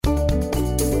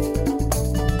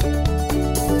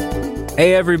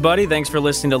Hey everybody, thanks for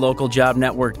listening to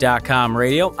localjobnetwork.com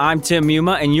radio. I'm Tim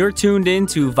Muma and you're tuned in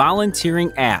to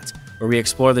Volunteering At, where we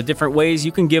explore the different ways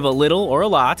you can give a little or a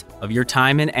lot of your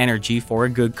time and energy for a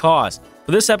good cause.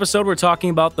 For this episode, we're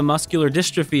talking about the Muscular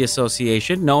Dystrophy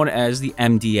Association, known as the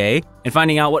MDA, and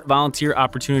finding out what volunteer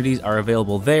opportunities are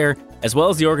available there, as well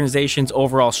as the organization's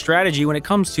overall strategy when it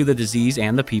comes to the disease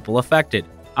and the people affected.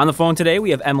 On the phone today,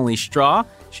 we have Emily Straw.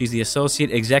 She's the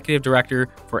Associate Executive Director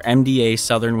for MDA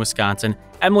Southern Wisconsin.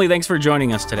 Emily, thanks for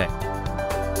joining us today.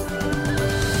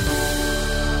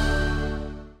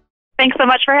 Thanks so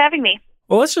much for having me.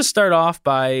 Well, let's just start off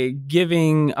by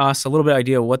giving us a little bit of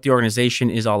idea of what the organization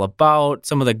is all about,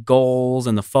 some of the goals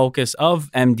and the focus of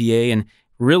MDA, and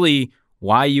really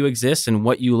why you exist and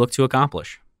what you look to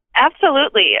accomplish.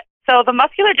 Absolutely. So the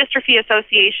Muscular Dystrophy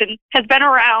Association has been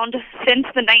around since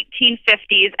the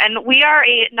 1950s, and we are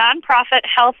a nonprofit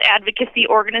health advocacy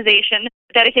organization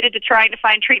dedicated to trying to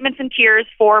find treatments and cures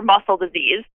for muscle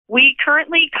disease. We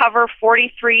currently cover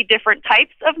 43 different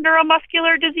types of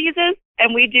neuromuscular diseases,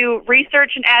 and we do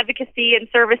research and advocacy and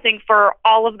servicing for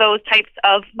all of those types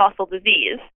of muscle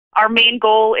disease. Our main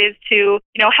goal is to,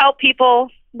 help people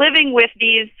living with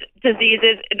these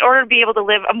diseases in order to be able to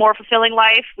live a more fulfilling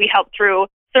life. We help through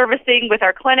servicing with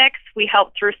our clinics. We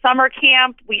help through summer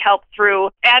camp. We help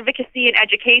through advocacy and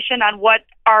education on what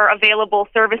are available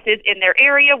services in their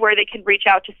area where they can reach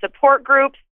out to support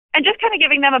groups, and just kind of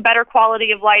giving them a better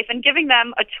quality of life and giving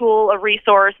them a tool, a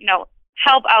resource,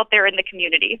 help out there in the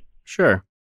community. Sure.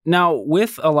 Now,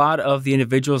 with a lot of the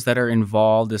individuals that are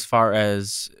involved as far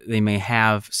as they may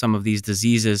have some of these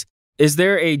diseases, is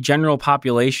there a general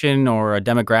population or a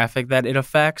demographic that it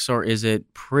affects, or is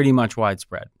it pretty much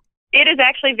widespread? It is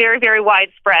actually very, very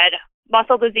widespread.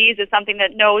 Muscle disease is something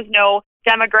that knows no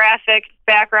demographic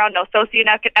background, no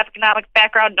socioeconomic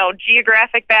background, no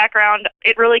geographic background.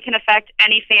 It really can affect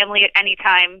any family at any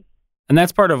time. And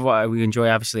that's part of why we enjoy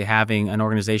obviously having an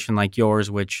organization like yours,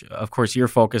 which of course your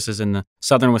focus is in the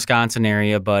southern Wisconsin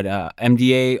area, but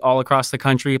MDA all across the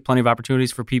country, plenty of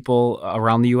opportunities for people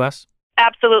around the U.S.?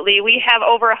 Absolutely. We have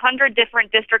over 100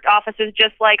 different district offices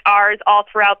just like ours all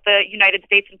throughout the United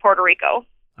States and Puerto Rico.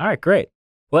 All right, great.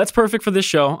 Well, that's perfect for this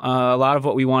show. A lot of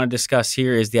what we want to discuss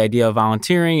here is the idea of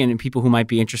volunteering and people who might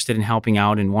be interested in helping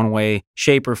out in one way,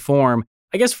 shape, or form.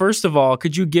 I guess, first of all,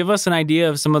 could you give us an idea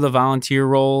of some of the volunteer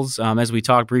roles? As we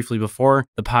talked briefly before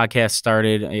the podcast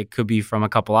started, it could be from a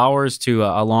couple hours to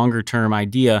a longer-term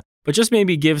idea, but just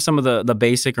maybe give some of the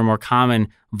basic or more common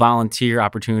volunteer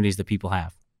opportunities that people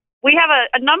have. We have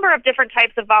a number of different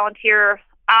types of volunteer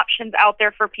options out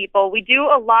there for people. We do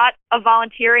a lot of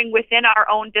volunteering within our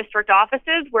own district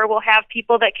offices where we'll have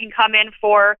people that can come in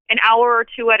for an hour or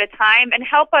two at a time and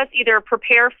help us either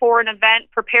prepare for an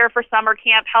event, prepare for summer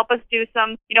camp, help us do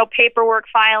some, paperwork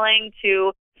filing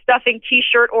to stuffing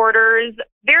T-shirt orders,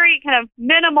 very kind of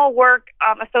minimal work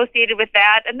associated with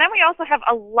that. And then we also have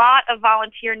a lot of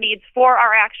volunteer needs for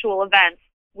our actual events.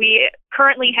 We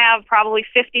currently have probably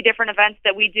 50 different events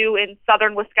that we do in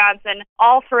southern Wisconsin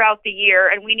all throughout the year,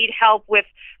 and we need help with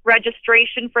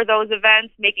registration for those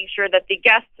events, making sure that the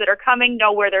guests that are coming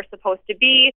know where they're supposed to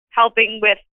be, helping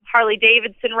with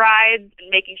Harley-Davidson rides, and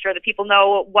making sure that people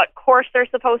know what course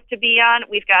they're supposed to be on.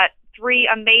 We've got 3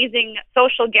 amazing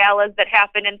social galas that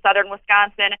happen in southern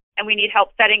Wisconsin, and we need help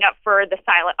setting up for the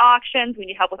silent auctions. We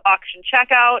need help with auction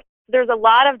checkout. There's a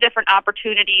lot of different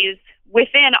opportunities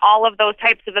within all of those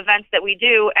types of events that we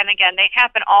do. And again, they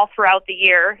happen all throughout the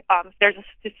year. If there's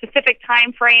a specific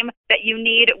time frame that you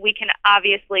need, we can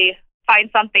obviously find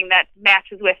something that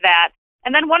matches with that.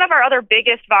 And then one of our other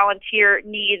biggest volunteer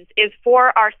needs is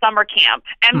for our summer camp.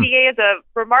 MDA is a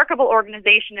remarkable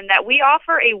organization in that we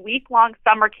offer a week-long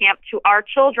summer camp to our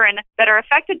children that are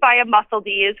affected by a muscle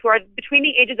disease who are between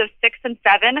the ages of 6 and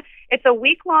 7. It's a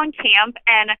week-long camp,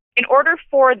 and in order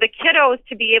for the kiddos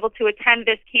to be able to attend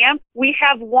this camp, we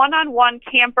have one-on-one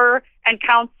camper and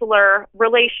counselor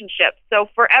relationships. So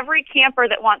for every camper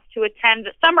that wants to attend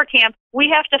summer camp, we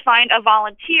have to find a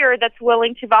volunteer that's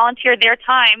willing to volunteer their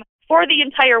time for the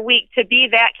entire week to be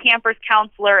that camper's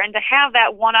counselor and to have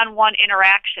that one-on-one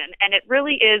interaction. And it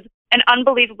really is an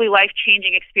unbelievably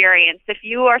life-changing experience. If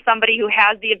you are somebody who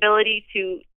has the ability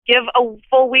to give a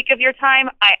full week of your time,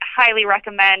 I highly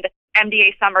recommend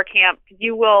MDA Summer Camp.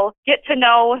 You will get to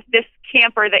know this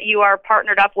camper that you are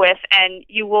partnered up with, and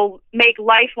you will make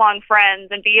lifelong friends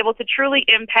and be able to truly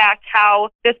impact how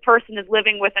this person is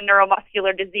living with a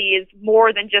neuromuscular disease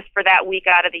more than just for that week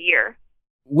out of the year.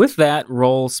 With that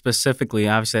role specifically,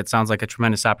 obviously that sounds like a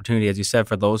tremendous opportunity, as you said,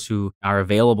 for those who are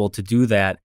available to do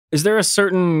that. Is there a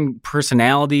certain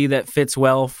personality that fits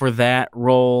well for that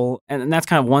role? And that's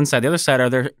kind of one side. The other side, are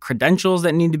there credentials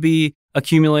that need to be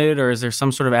accumulated, or is there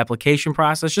some sort of application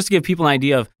process, just to give people an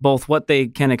idea of both what they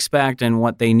can expect and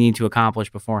what they need to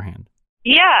accomplish beforehand?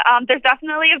 Yeah, there's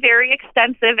definitely a very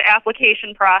extensive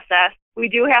application process. We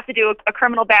do have to do a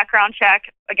criminal background check.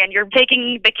 Again, you're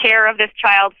taking the care of this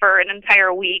child for an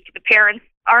entire week. The parents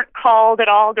aren't called at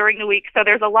all during the week, so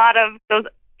there's a lot of those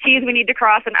T's we need to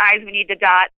cross and I's we need to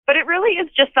dot. But it really is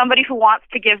just somebody who wants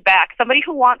to give back, somebody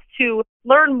who wants to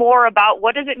learn more about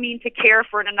what does it mean to care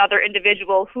for another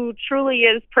individual who truly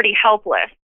is pretty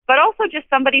helpless, but also just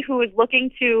somebody who is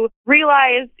looking to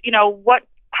realize,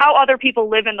 how other people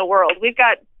live in the world. We've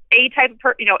got A-type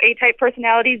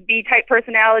personalities, B-type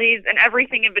personalities, and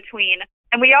everything in between.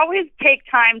 And we always take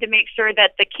time to make sure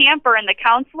that the camper and the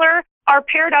counselor are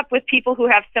paired up with people who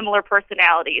have similar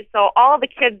personalities. So all the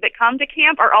kids that come to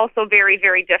camp are also very,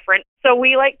 very different. So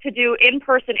we like to do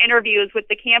in-person interviews with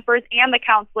the campers and the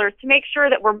counselors to make sure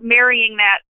that we're marrying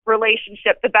that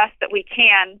relationship the best that we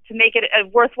can to make it a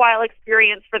worthwhile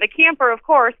experience for the camper, of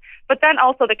course, but then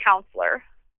also the counselor.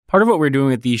 Part of what we're doing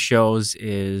with these shows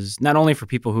is not only for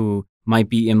people who might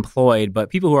be employed, but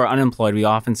people who are unemployed. We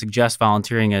often suggest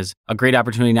volunteering as a great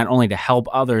opportunity not only to help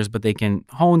others, but they can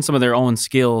hone some of their own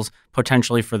skills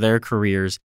potentially for their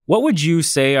careers. What would you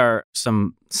say are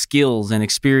some skills and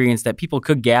experience that people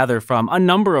could gather from a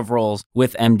number of roles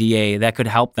with MDA that could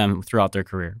help them throughout their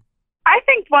career? I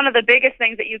think one of the biggest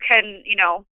things that you can,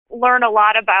 learn a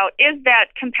lot about is that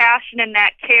compassion and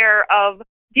that care of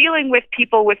dealing with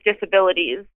people with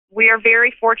disabilities. We are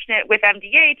very fortunate with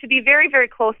MDA to be very, very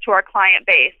close to our client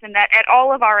base, and that at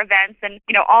all of our events and,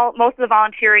 most of the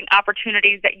volunteering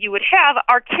opportunities that you would have,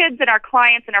 our kids and our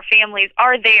clients and our families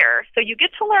are there. So you get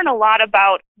to learn a lot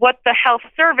about what the health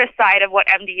service side of what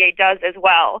MDA does as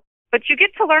well. But you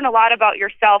get to learn a lot about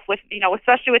yourself with,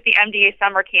 especially with the MDA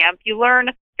summer camp. You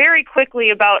learn very quickly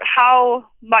about how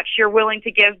much you're willing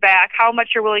to give back, how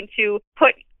much you're willing to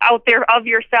put out there of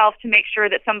yourself to make sure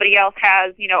that somebody else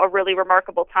has, a really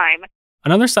remarkable time.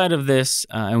 Another side of this,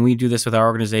 and we do this with our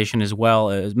organization as well,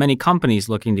 is many companies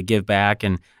looking to give back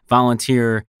and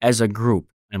volunteer as a group.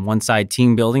 And one side,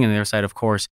 team building, and the other side, of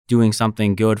course, doing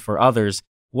something good for others.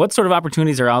 What sort of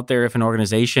opportunities are out there if an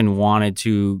organization wanted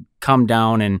to come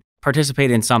down and participate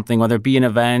in something, whether it be an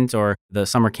event or the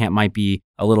summer camp might be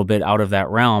a little bit out of that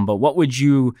realm? But what would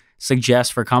you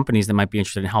suggest for companies that might be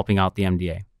interested in helping out the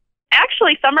MDA?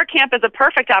 Actually, summer camp is a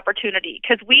perfect opportunity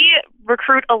because we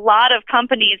recruit a lot of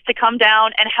companies to come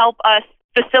down and help us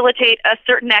facilitate a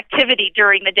certain activity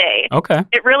during the day. Okay.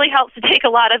 It really helps to take a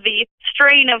lot of the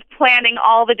strain of planning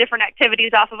all the different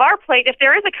activities off of our plate. If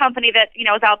there is a company that,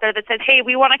 is out there that says, hey,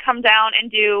 we want to come down and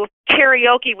do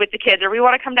karaoke with the kids, or we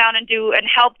want to come down and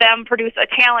help them produce a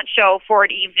talent show for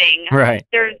an evening. Right.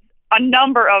 There's a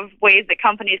number of ways that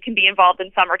companies can be involved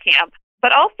in summer camp.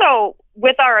 But also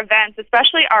with our events,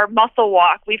 especially our muscle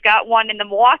walk, we've got one in the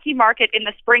Milwaukee market in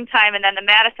the springtime and then the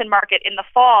Madison market in the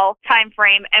fall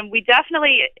timeframe. And we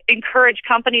definitely encourage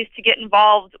companies to get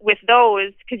involved with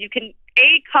those because you can,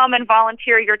 come and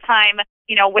volunteer your time,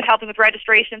 with helping with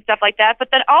registration and stuff like that, but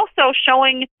then also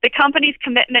showing the company's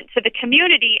commitment to the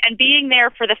community and being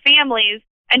there for the families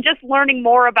and just learning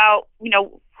more about,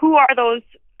 who are those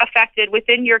affected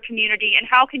within your community and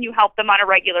how can you help them on a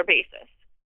regular basis.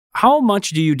 How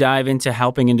much do you dive into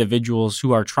helping individuals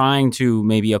who are trying to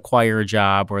maybe acquire a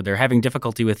job or they're having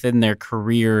difficulty within their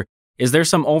career? Is there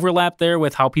some overlap there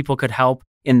with how people could help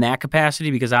in that capacity?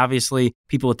 Because obviously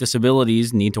people with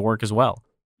disabilities need to work as well.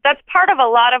 That's part of a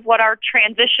lot of what our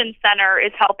transition center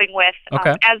is helping with.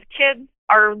 Okay. As kids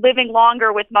are living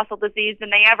longer with muscle disease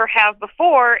than they ever have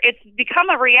before, it's become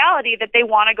a reality that they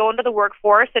want to go into the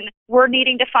workforce, and we're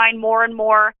needing to find more and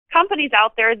more companies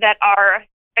out there that are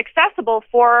accessible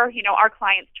for, our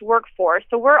clients to work for.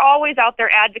 So we're always out there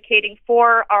advocating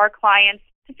for our clients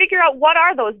to figure out what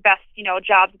are those best,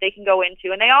 jobs they can go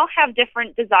into. And they all have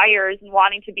different desires and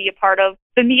wanting to be a part of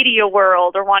the media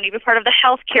world or wanting to be part of the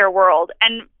healthcare world,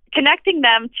 and connecting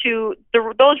them to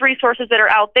those resources that are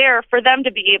out there for them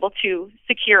to be able to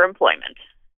secure employment.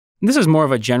 This is more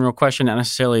of a general question, not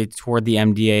necessarily toward the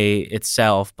MDA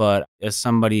itself, but as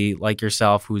somebody like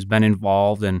yourself who's been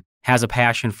involved and has a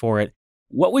passion for it,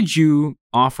 what would you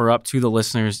offer up to the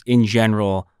listeners in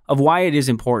general of why it is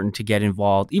important to get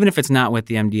involved, even if it's not with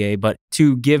the MDA, but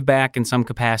to give back in some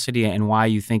capacity and why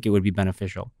you think it would be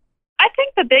beneficial? I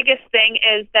think the biggest thing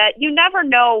is that you never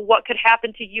know what could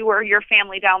happen to you or your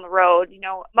family down the road.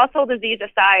 Muscle disease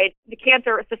aside, the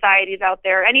cancer societies out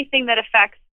there, anything that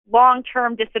affects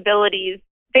long-term disabilities,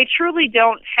 they truly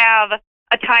don't have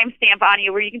a timestamp on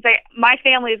you where you can say, my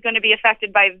family is going to be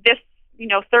affected by this,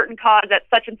 certain cause at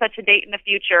such and such a date in the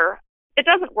future. It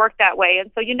doesn't work that way. And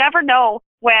so you never know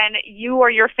when you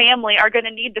or your family are going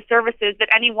to need the services that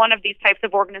any one of these types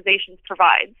of organizations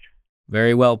provides.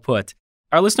 Very well put.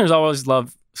 Our listeners always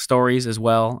love stories as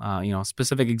well,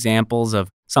 specific examples of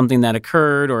something that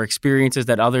occurred or experiences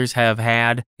that others have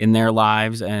had in their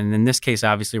lives. And in this case,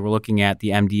 obviously, we're looking at the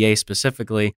MDA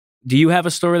specifically. Do you have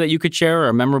a story that you could share or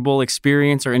a memorable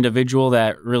experience or individual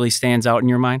that really stands out in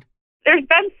your mind? There's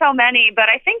been so many, but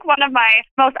I think one of my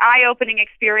most eye-opening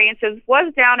experiences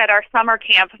was down at our summer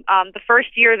camp. The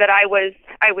first year that I was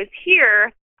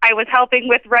here, I was helping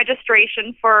with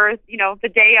registration for, the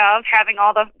day of, having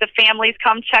all the families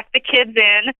come check the kids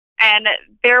in. And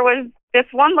there was this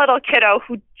one little kiddo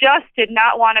who just did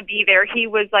not want to be there. He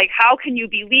was like, how can you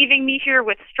be leaving me here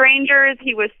with strangers?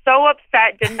 He was so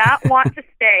upset, did not want to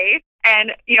stay.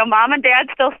 And, mom and dad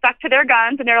still stuck to their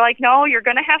guns, and they're like, no, you're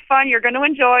going to have fun. You're going to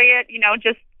enjoy it.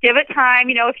 Just give it time.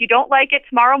 If you don't like it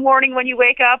tomorrow morning when you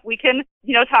wake up, we can,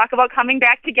 talk about coming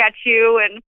back to get you.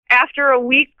 And after a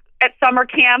week at summer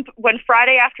camp, when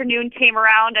Friday afternoon came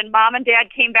around and mom and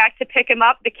dad came back to pick him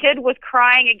up, the kid was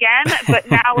crying again, but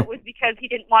now it was because he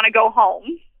didn't want to go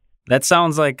home. That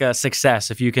sounds like a success.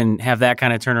 If you can have that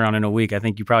kind of turnaround in a week, I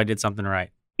think you probably did something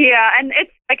right. Yeah, and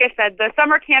it's, like I said, the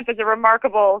summer camp is a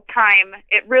remarkable time.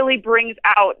 It really brings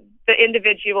out the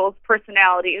individual's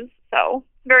personalities, so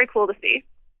very cool to see.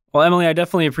 Well, Emily, I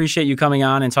definitely appreciate you coming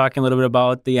on and talking a little bit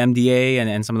about the MDA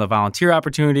and some of the volunteer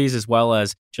opportunities, as well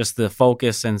as just the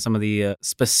focus and some of the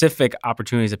specific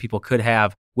opportunities that people could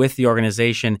have with the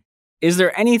organization. Is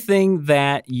there anything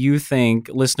that you think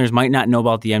listeners might not know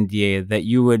about the MDA that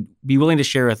you would be willing to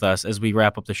share with us as we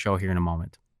wrap up the show here in a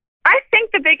moment? I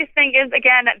think the biggest thing is,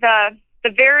 again, the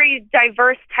very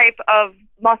diverse type of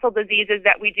muscle diseases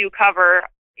that we do cover.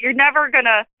 You're never going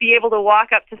to be able to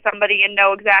walk up to somebody and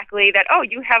know exactly that, oh,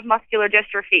 you have muscular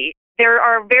dystrophy. There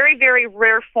are very, very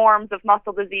rare forms of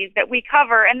muscle disease that we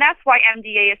cover, and that's why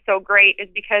MDA is so great, is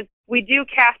because we do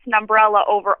cast an umbrella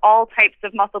over all types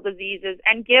of muscle diseases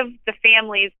and give the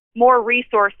families more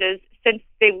resources since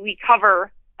we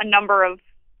cover a number of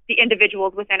the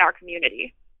individuals within our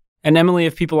community. And Emily,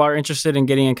 if people are interested in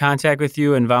getting in contact with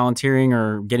you and volunteering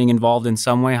or getting involved in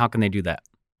some way, how can they do that?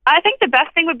 I think the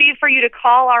best thing would be for you to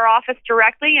call our office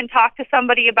directly and talk to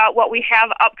somebody about what we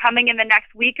have upcoming in the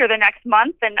next week or the next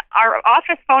month. And our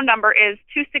office phone number is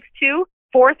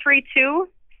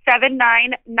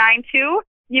 262-432-7992.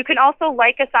 You can also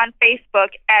like us on Facebook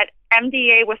at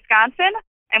MDA Wisconsin,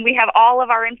 and we have all of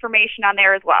our information on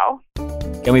there as well.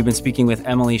 And we've been speaking with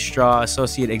Emily Straw,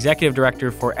 Associate Executive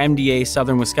Director for MDA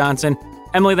Southern Wisconsin.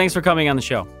 Emily, thanks for coming on the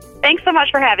show. Thanks so much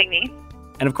for having me.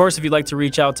 And of course, if you'd like to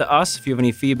reach out to us, if you have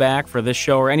any feedback for this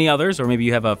show or any others, or maybe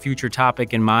you have a future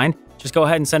topic in mind, just go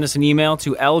ahead and send us an email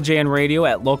to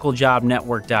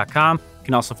ljnradio@localjobnetwork.com. You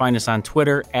can also find us on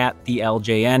Twitter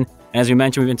 @TheLJN. And as we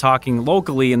mentioned, we've been talking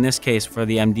locally in this case for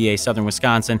the MDA Southern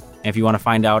Wisconsin. And if you want to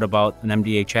find out about an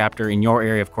MDA chapter in your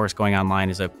area, of course, going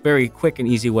online is a very quick and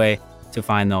easy way to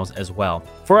find those as well.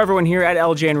 For everyone here at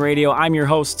LJN Radio, I'm your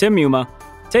host, Tim Muma.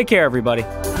 Take care, everybody.